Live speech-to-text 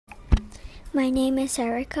My name is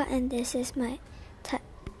Erika, and this is the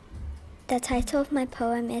title of my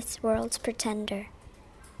poem is World's Pretender.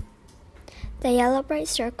 The yellow bright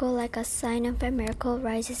circle, like a sign of a miracle,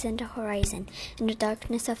 rises in the horizon, in the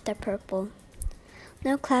darkness of the purple.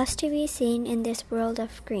 No clouds to be seen in this world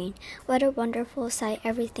of green. What a wonderful sight,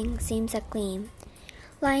 everything seems agleam.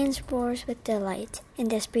 Lions roars with delight in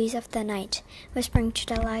this breeze of the night, whispering to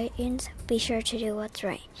the lions, be sure to do what's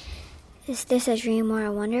right. Is this a dream or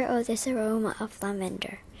a wonder? Oh, this aroma of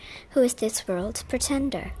lavender. Who is this world's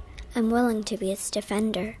pretender? I'm willing to be its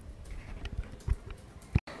defender.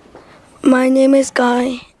 My name is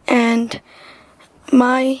Guy, and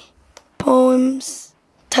my poem's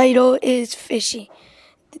title is Fishy.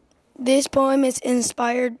 This poem is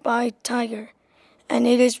inspired by Tiger, and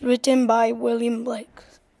it is written by William Blake.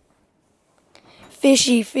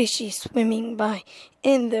 Fishy, fishy, swimming by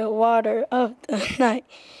in the water of the night.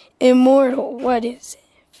 Immortal, what is it?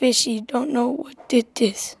 Fishy, don't know what it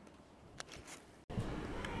is.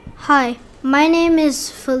 Hi, my name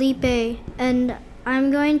is Filipe, and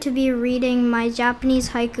I'm going to be reading my Japanese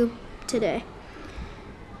haiku today.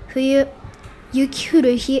 冬、雪降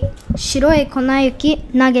る日、白い粉雪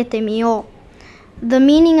投げてみよう。The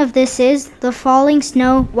meaning of this is, the falling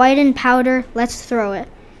snow, white and powder, let's throw it.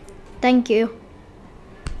 Thank you.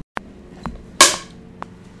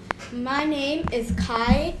 My name is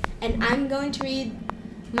Kai, and I'm going to read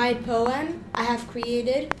my poem I have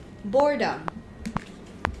created, Boredom.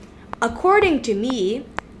 According to me,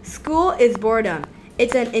 school is boredom.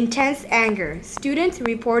 It's an intense anger. Students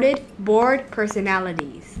reported bored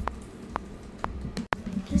personalities.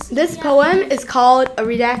 This poem is called a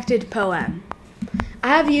redacted poem. I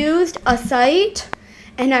have used a cite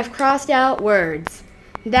and I've crossed out words.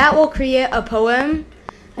 That will create a poem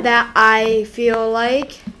that I feel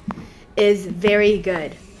like is very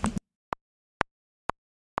good.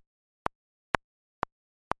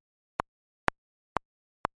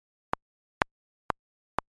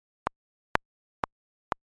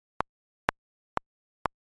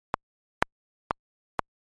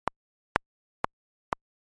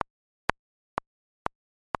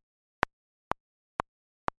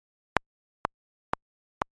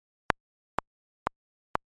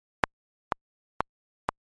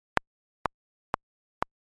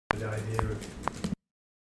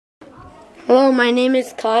 Hello, my name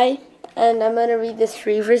is Kai, and I'm going to read this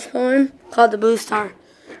Reavers poem called The Blue Star.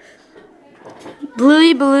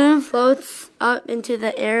 Bluey balloon floats up into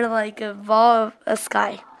the air like a ball of a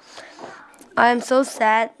sky. I am so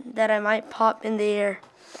sad that I might pop in the air.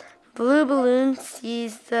 Blue balloon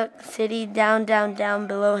sees the city down, down, down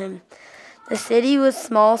below him. The city was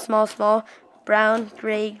small, small, small, brown,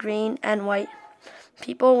 gray, green, and white.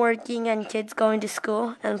 People working and kids going to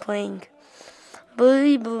school and playing.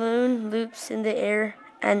 Bluey balloon loops in the air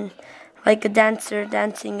and like a dancer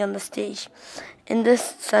dancing on the stage. In the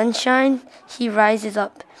sunshine, he rises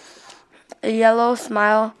up, a yellow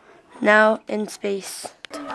smile now in space.